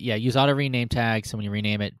 Say, yeah, use auto rename tag. So when you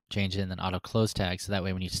rename it, change it, and then auto close tag. So that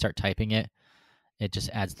way, when you start typing it, it just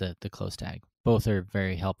adds the close tag. Both are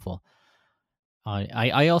very helpful.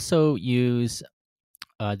 I also use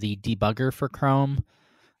the debugger for Chrome.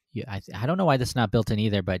 Yeah, I don't know why that's not built in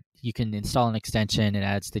either, but you can install an extension. It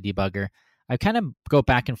adds the debugger. I kind of go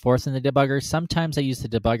back and forth in the debugger. Sometimes I use the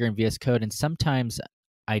debugger in VS Code, and sometimes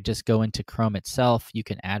I just go into Chrome itself. You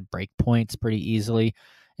can add breakpoints pretty easily.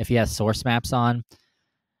 If you have source maps on,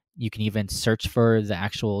 you can even search for the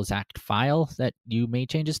actual exact file that you made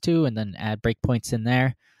changes to, and then add breakpoints in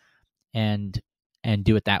there, and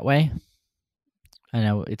do it that way. I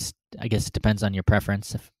know I guess it depends on your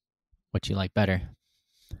preference of what you like better.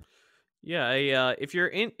 Yeah, if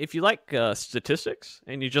you like statistics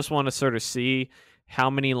and you just want to sort of see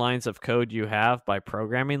how many lines of code you have by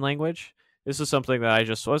programming language, this is something that I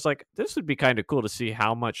just was like, this would be kind of cool to see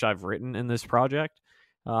how much I've written in this project.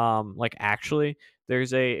 Like actually,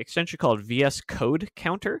 there's a extension called VS Code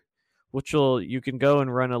Counter, which you can go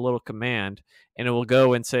and run a little command, and it will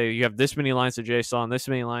go and say you have this many lines of JSON, this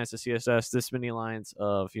many lines of CSS, this many lines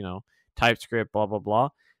of TypeScript, blah blah blah.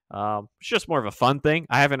 It's just more of a fun thing.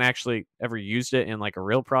 I haven't actually ever used it in like a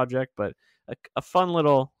real project, but a fun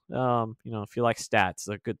little, if you like stats,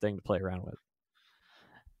 a good thing to play around with.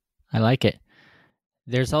 I like it.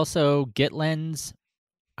 There's also GitLens.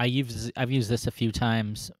 I've used this a few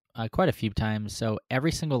times, quite a few times. So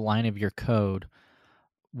every single line of your code,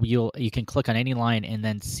 you can click on any line and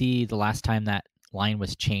then see the last time that line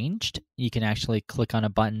was changed. You can actually click on a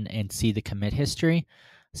button and see the commit history.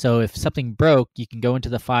 So if something broke, you can go into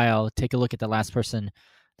the file, take a look at the last person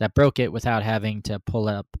that broke it without having to pull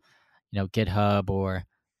up, GitHub or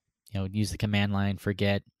use the command line for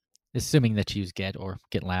Git, assuming that you use Git or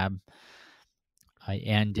GitLab.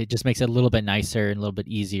 And it just makes it a little bit nicer and a little bit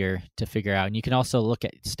easier to figure out. And you can also look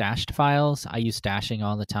at stashed files. I use stashing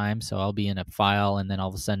all the time, so I'll be in a file, and then all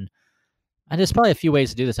of a sudden, and there's probably a few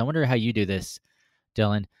ways to do this. I wonder how you do this,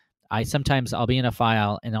 Dylan. I'll be in a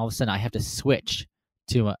file, and all of a sudden I have to switch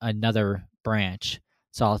to another branch.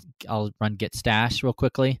 So I'll run git stash real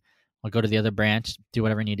quickly. I'll go to the other branch, do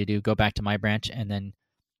whatever I need to do, go back to my branch, and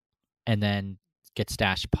then git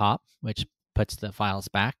stash pop, which puts the files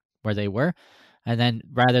back where they were. And then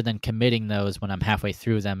rather than committing those when I'm halfway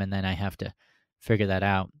through them, and then I have to figure that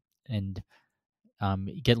out. And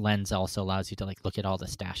GitLens also allows you to like look at all the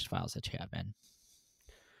stashed files that you have in.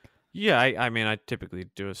 Yeah, I mean, I typically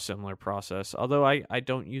do a similar process, although I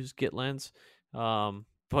don't use GitLens.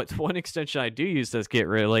 But one extension I do use that's Git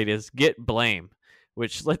related is Git Blame,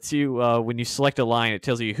 which lets you, when you select a line, it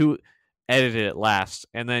tells you who edited it last,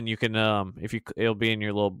 and then you can, it'll be in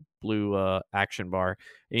your little blue action bar,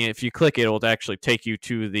 and if you click it, it'll actually take you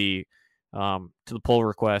to the pull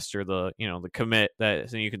request or the commit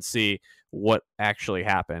that, and you can see what actually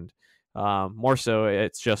happened. More so,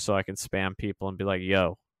 it's just so I can spam people and be like,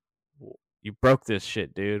 "Yo, you broke this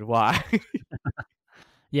shit, dude. Why?"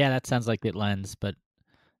 Yeah, that sounds like GitLens, but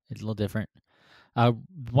it's a little different.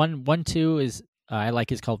 One too is I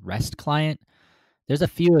like is called REST client. There's a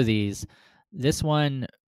few of these. This one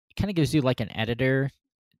kind of gives you like an editor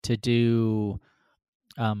to do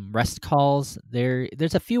REST calls.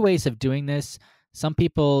 There's a few ways of doing this. Some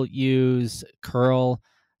people use curl.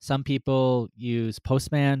 Some people use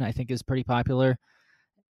Postman. I think is pretty popular.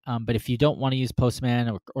 But if you don't want to use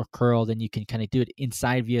Postman or curl, then you can kind of do it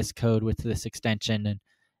inside VS Code with this extension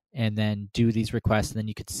and then do these requests. And then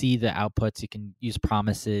you could see the outputs. You can use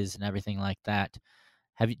promises and everything like that.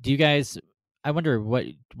 Do you guys? I wonder what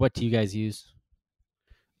do you guys use?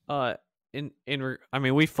 I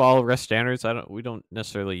mean, we follow REST standards. We don't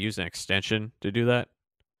necessarily use an extension to do that.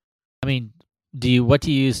 I mean, what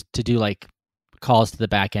do you use to do like calls to the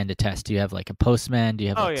back end to test? Do you have like a Postman? Do you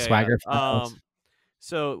have Oh like yeah, Swagger yeah. files?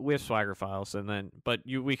 So we have Swagger files, and then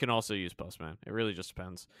we can also use Postman. It really just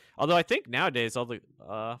depends. Although I think nowadays all the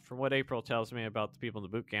from what April tells me about the people in the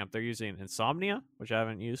boot camp, they're using Insomnia, which I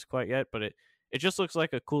haven't used quite yet, but it just looks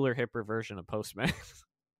like a cooler, hipper version of Postman.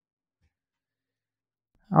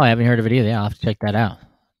 Oh, I haven't heard of it either. Yeah, I'll have to check that out.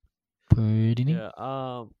 Pretty neat.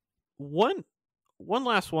 Yeah. One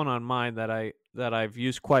last one on mine that I've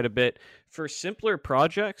used quite a bit for simpler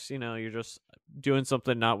projects. You know, you're just doing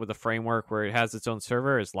something not with a framework where it has its own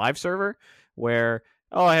server is Live Server, where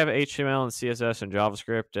I have HTML and CSS and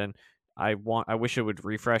JavaScript, and I wish it would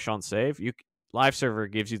refresh on save. Live Server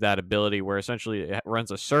gives you that ability where essentially it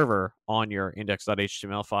runs a server on your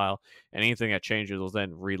index.html file, and anything that changes will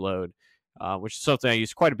then reload, which is something I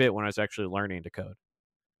used quite a bit when I was actually learning to code.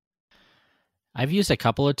 I've used a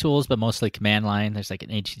couple of tools, but mostly command line. There's like an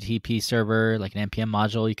HTTP server, like an npm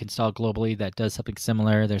module you can install globally that does something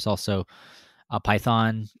similar. There's also a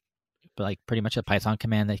Python, but like pretty much a Python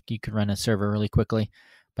command that you can run a server really quickly.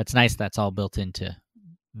 But it's nice that's all built into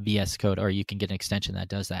VS Code, or you can get an extension that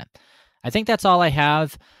does that. I think that's all I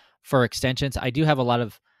have for extensions. I do have a lot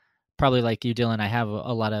of, probably like you, Dylan, I have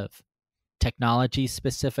a lot of technology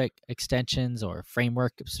specific extensions or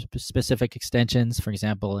framework specific extensions. For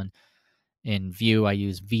example, in Vue, I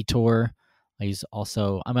use Vtor.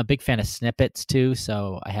 I'm a big fan of snippets too.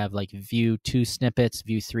 So I have like Vue 2 snippets,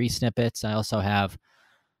 Vue 3 snippets. I also have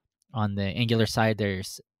on the Angular side,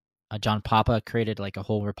 there's John Papa created like a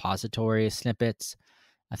whole repository of snippets.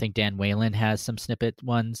 I think Dan Whalen has some snippet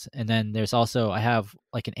ones. And then there's also, I have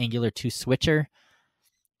like an Angular 2 switcher,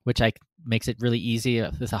 which makes it really easy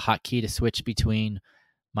with a hotkey to switch between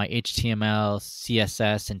my HTML,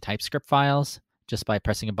 CSS, and TypeScript files. Just by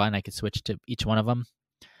pressing a button, I could switch to each one of them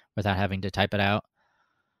without having to type it out.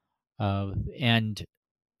 And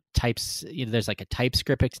there's like a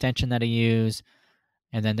TypeScript extension that I use,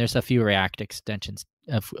 and then there's a few React extensions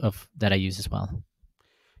of that I use as well.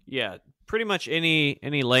 Yeah, pretty much any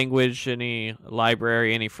language, any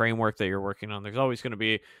library, any framework that you're working on, there's always going to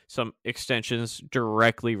be some extensions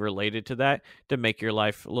directly related to that to make your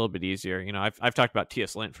life a little bit easier. You know, I've talked about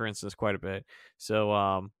TS-Lint, for instance, quite a bit.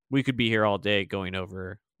 So we could be here all day going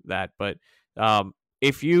over that. But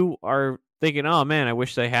if you are thinking, oh man, I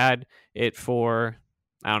wish they had it for,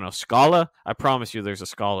 I don't know, Scala, I promise you there's a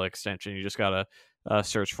Scala extension. You just gotta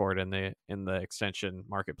search for it in the extension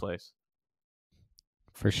marketplace.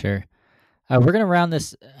 For sure. We're going to round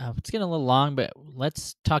this. It's getting a little long, but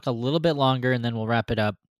let's talk a little bit longer and then we'll wrap it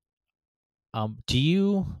up.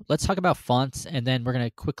 Let's talk about fonts, and then we're going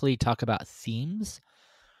to quickly talk about themes.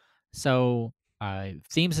 So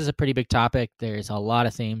themes is a pretty big topic. There's a lot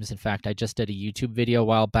of themes. In fact, I just did a YouTube video a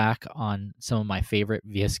while back on some of my favorite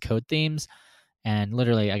VS Code themes, and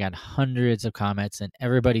literally I got hundreds of comments, and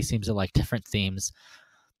everybody seems to like different themes.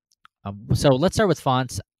 So let's start with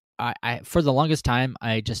fonts. I for the longest time,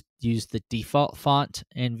 I just used the default font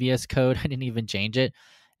in VS Code. I didn't even change it.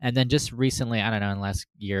 And then just recently, I don't know, in the last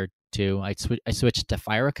year or two, I switched to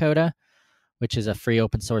Firecoda, which is a free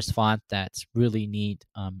open source font that's really neat.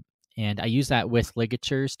 And I use that with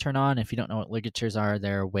ligatures turn on. If you don't know what ligatures are,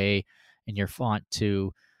 they're a way in your font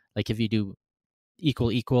to, like if you do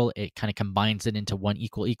equal equal, it kind of combines it into one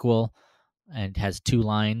equal equal and has two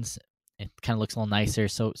lines. It kind of looks a little nicer.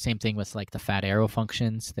 So same thing with like the fat arrow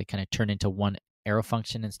functions. They kind of turn into one arrow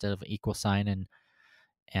function instead of an equal sign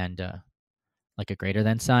and like a greater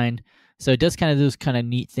than sign. So it does kind of those kind of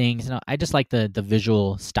neat things. And I just like the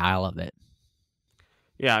visual style of it.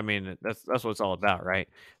 Yeah, I mean that's what it's all about, right?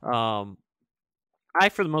 I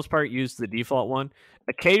for the most part use the default one.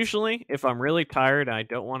 Occasionally, if I'm really tired and I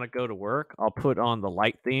don't want to go to work, I'll put on the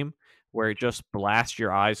light theme where it just blasts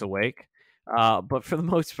your eyes awake. But for the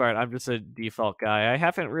most part, I'm just a default guy. I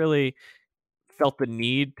haven't really felt the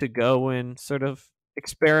need to go and sort of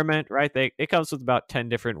experiment. Right? It comes with about 10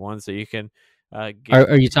 different ones that you can get.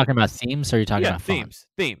 Are you talking about themes or are you talking Yeah, about fonts?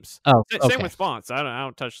 themes. Oh, Same okay. with fonts. I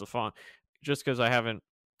don't touch the font just because I haven't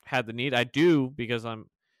had the need. I do because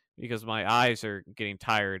my eyes are getting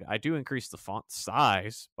tired. I do increase the font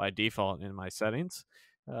size by default in my settings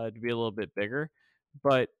to be a little bit bigger,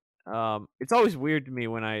 but it's always weird to me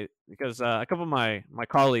because a couple of my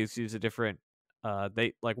colleagues use a different.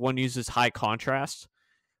 They like one uses high contrast,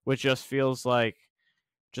 which just feels like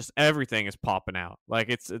just everything is popping out. Like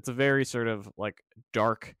it's a very sort of like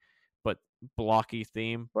dark but blocky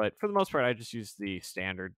theme. But for the most part, I just use the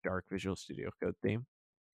standard dark Visual Studio Code theme.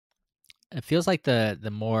 It feels like the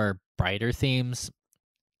more brighter themes,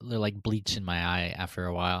 they're like bleach in my eye after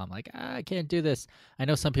a while. I'm like, I can't do this. I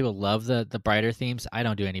know some people love the brighter themes. I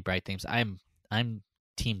don't do any bright themes. I'm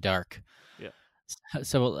team dark. Yeah.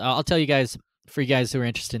 So I'll tell you guys, for you guys who are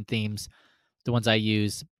interested in themes, the ones I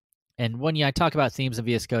use. And when I talk about themes in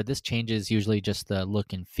VS Code, this changes usually just the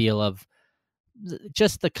look and feel of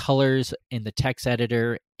just the colors in the text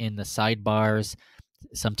editor, in the sidebars,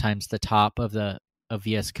 sometimes the top of the of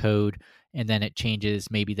VS Code, and then it changes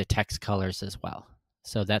maybe the text colors as well.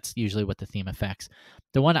 So that's usually what the theme affects.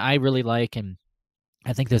 The one I really like, and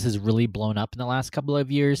I think this has really blown up in the last couple of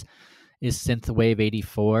years, is Synthwave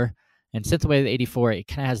 84. And Synthwave 84, it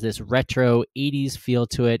kind of has this retro 80s feel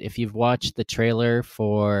to it. If you've watched the trailer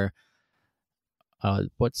for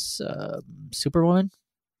what's Superwoman?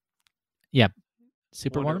 Yeah,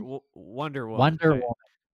 Superwoman? Wonder Woman. Wonder Woman.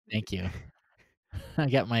 Thank you. I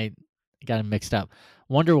got them mixed up.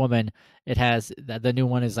 Wonder Woman, it has the new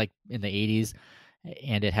one is like in the 80s,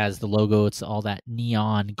 and it has the logo. It's all that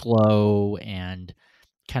neon glow and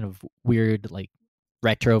kind of weird like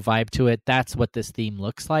retro vibe to it. That's what this theme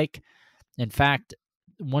looks like. In fact,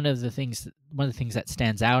 one of the things that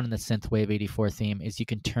stands out in the Synthwave 84 theme is you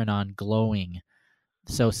can turn on glowing.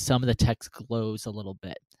 So some of the text glows a little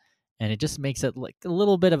bit, and it just makes it like a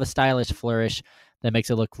little bit of a stylish flourish that makes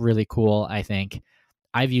it look really cool, I think.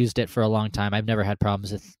 I've used it for a long time. I've never had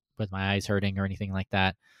problems with my eyes hurting or anything like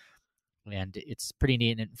that. And it's pretty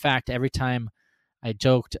neat. And in fact, every time I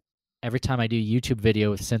do YouTube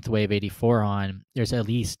video with Synthwave 84 on, there's at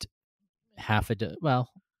least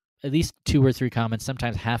at least 2 or 3 comments,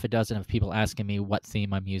 sometimes half a dozen of people asking me what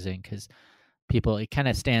theme I'm using, because it kind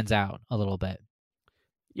of stands out a little bit.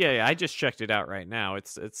 Yeah, I just checked it out right now.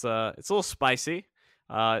 It's a little spicy.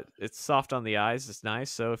 It's soft on the eyes. It's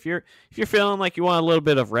nice. So if you're feeling like you want a little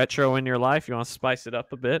bit of retro in your life, you want to spice it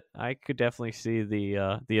up a bit, I could definitely see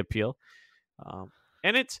the appeal.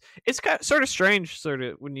 And it's kind of sort of strange, sort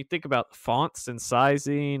of when you think about fonts and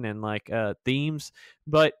sizing and like themes,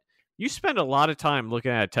 but you spend a lot of time looking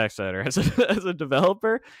at a text editor as as a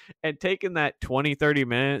developer, and taking that 20-30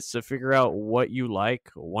 minutes to figure out what you like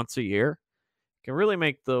once a year can really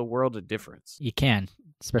make the world a difference. You can,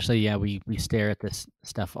 especially we stare at this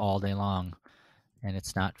stuff all day long, and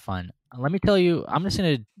it's not fun. Let me tell you, I'm just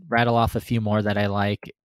going to rattle off a few more that I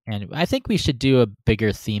like, and I think we should do a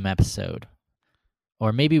bigger theme episode.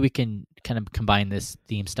 Or maybe we can kind of combine this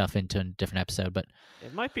theme stuff into a different episode. But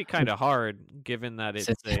it might be kind of hard, given that it's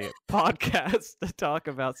a podcast, to talk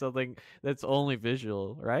about something that's only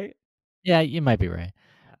visual, right? Yeah, you might be right.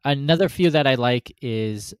 Another few that I like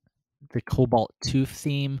is the Cobalt Tooth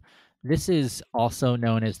theme. This is also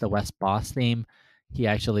known as the Wes Bos theme. He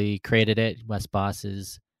actually created it. Wes Bos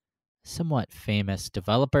is a somewhat famous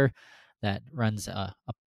developer that runs a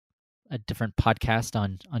different podcast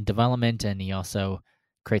on development, and he also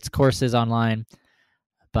creates courses online.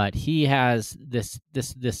 But he has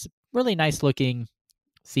this really nice looking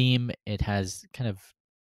theme. It has kind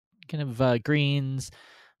of greens,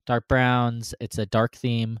 dark browns. It's a dark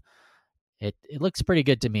theme. It looks pretty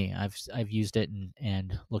good to me. I've used it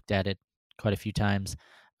and looked at it quite a few times.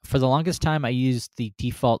 For the longest time, I used the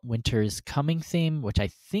default Winter's Coming theme, which I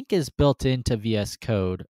think is built into VS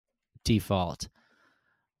Code default,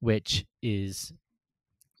 which is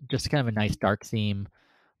just kind of a nice dark theme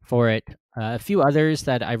for it. A few others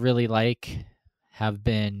that I really like have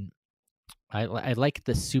been, I like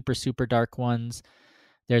the super dark ones.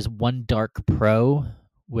 There's One Dark Pro,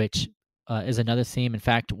 which is another theme. In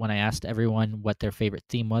fact, when I asked everyone what their favorite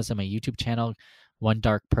theme was on my YouTube channel, One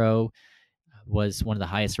Dark Pro was one of the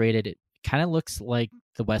highest rated. It kind of looks like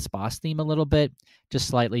the Wes Bos theme a little bit, just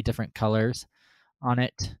slightly different colors on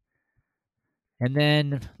it. And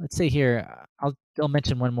then let's see here, I'll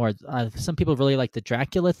mention one more. Some people really like the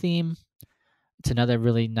Dracula theme. It's another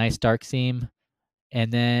really nice dark theme.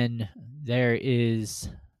 And then there is,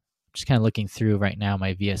 just kind of looking through right now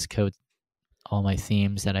my VS Code, all my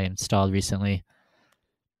themes that I installed recently.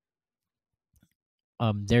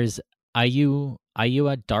 There's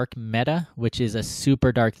IUA Dark Meta, which is a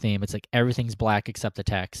super dark theme. It's like everything's black except the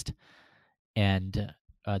text. And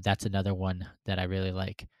that's another one that I really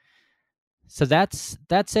like. So that's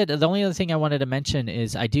it. The only other thing I wanted to mention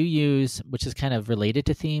is I do use, which is kind of related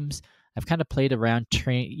to themes, I've kind of played around.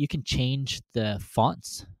 You can change the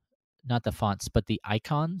fonts, not the fonts, but the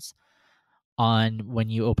icons on when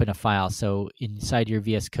you open a file. So inside your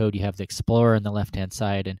VS Code, you have the Explorer on the left-hand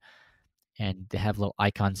side, and they have little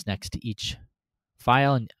icons next to each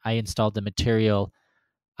file. And I installed the Material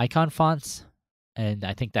icon fonts, and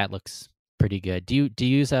I think that looks pretty good. Do you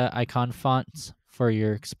use icon fonts for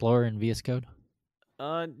your Explorer in VS Code?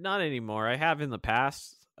 Not anymore. I have in the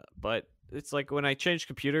past, but it's like when I change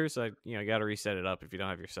computers, I got to reset it up if you don't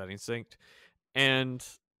have your settings synced. And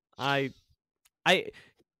I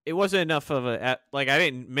it wasn't enough of like I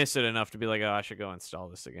didn't miss it enough to be like, oh, I should go install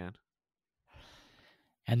this again.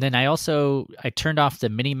 And then I turned off the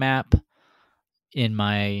mini map in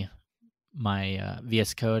my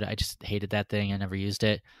VS Code. I just hated that thing. I never used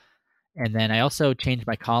it. And then I also changed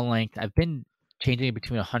my call length. I've been changing it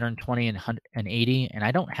between 120 and 180, and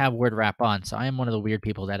I don't have word wrap on, so I am one of the weird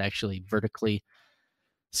people that actually vertically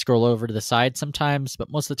scroll over to the side sometimes. But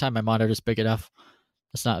most of the time, my monitor's big enough.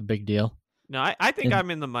 It's not a big deal. No, I think And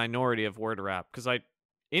I'm in the minority of word wrap because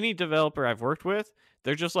any developer I've worked with,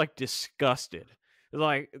 they're just like disgusted.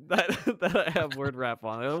 Like that I have word wrap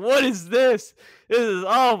on. They're like, what is this? This is,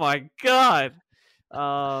 oh my god.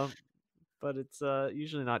 But it's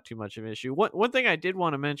usually not too much of an issue. One thing I did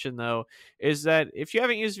want to mention though is that if you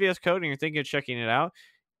haven't used VS Code and you're thinking of checking it out,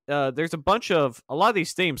 there's a lot of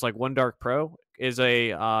these themes, like One Dark Pro is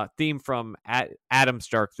a theme from Adam's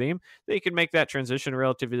Dark theme. That you can make that transition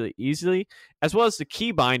relatively easily, as well as the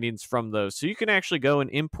key bindings from those. So you can actually go and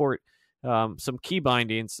import some key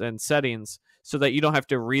bindings and settings so that you don't have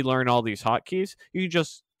to relearn all these hotkeys. You can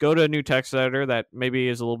just go to a new text editor that maybe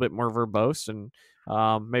is a little bit more verbose and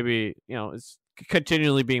maybe is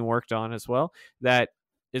continually being worked on as well. That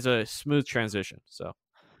is a smooth transition. So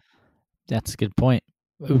that's a good point.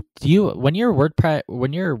 Do you when your word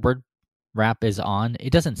wrap is on,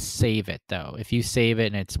 it doesn't save it though. If you save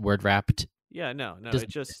it and it's word wrapped, yeah, no, it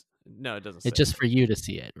doesn't. It's just for you to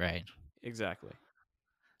see it, right? Exactly.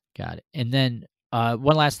 Got it. And then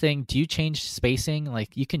one last thing, do you change spacing?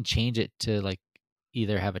 Like you can change it to like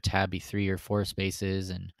either have a tab be 3 or 4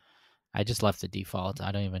 spaces, and I just left the default.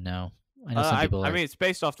 I don't even know. I know some people. I mean, it's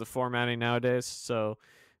based off the formatting nowadays. So,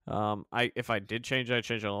 if I did change it, I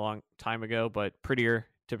changed it a long time ago. But Prettier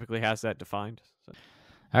typically has that defined. So.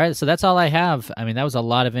 All right, so that's all I have. I mean, that was a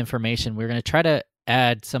lot of information. We're going to try to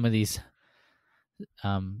add some of these.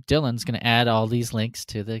 Dylan's going to add all these links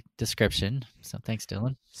to the description. So thanks,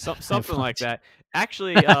 Dylan. Something like that.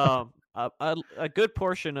 Actually, a good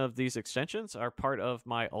portion of these extensions are part of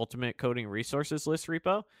my Ultimate Coding Resources list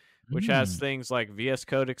repo, which has things like VS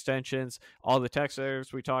Code extensions, all the text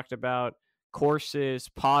editors we talked about, courses,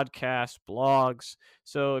 podcasts, blogs.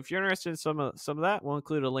 So if you're interested in some of that, we'll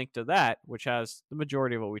include a link to that, which has the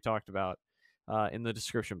majority of what we talked about in the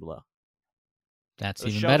description below. That's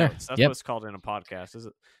even better. Notes. That's what it's called in a podcast. Is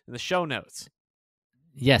it in the show notes?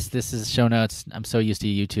 Yes, this is show notes. I'm so used to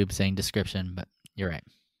YouTube saying description, but you're right.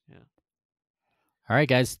 Yeah. All right,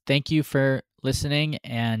 guys. Thank you for listening,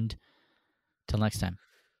 and till next time.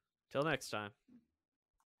 Till next time.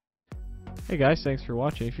 Hey guys, thanks for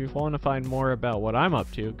watching. If you want to find more about what I'm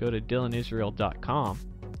up to, go to dylanisrael.com.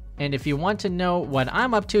 And if you want to know what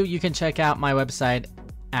I'm up to, you can check out my website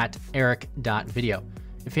at eric.video.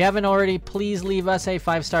 If you haven't already, please leave us a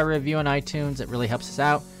 5-star review on iTunes. It really helps us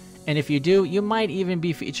out. And if you do, you might even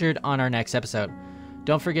be featured on our next episode.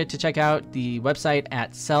 Don't forget to check out the website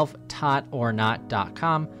at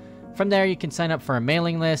selftaughtornot.com. From there, you can sign up for a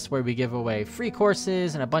mailing list where we give away free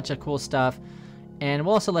courses and a bunch of cool stuff. And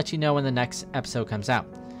we'll also let you know when the next episode comes out.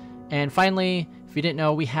 And finally, if you didn't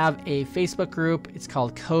know, we have a Facebook group. It's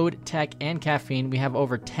called Code, Tech, and Caffeine. We have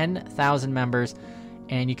over 10,000 members.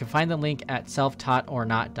 And you can find the link at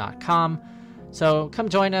selftaughtornot.com. So come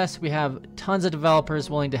join us. We have tons of developers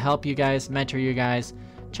willing to help you guys, mentor you guys.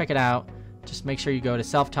 Check it out. Just make sure you go to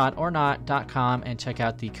selftaughtornot.com and check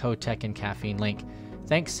out the Code, Tech, and Caffeine link.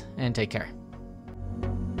 Thanks, and take care.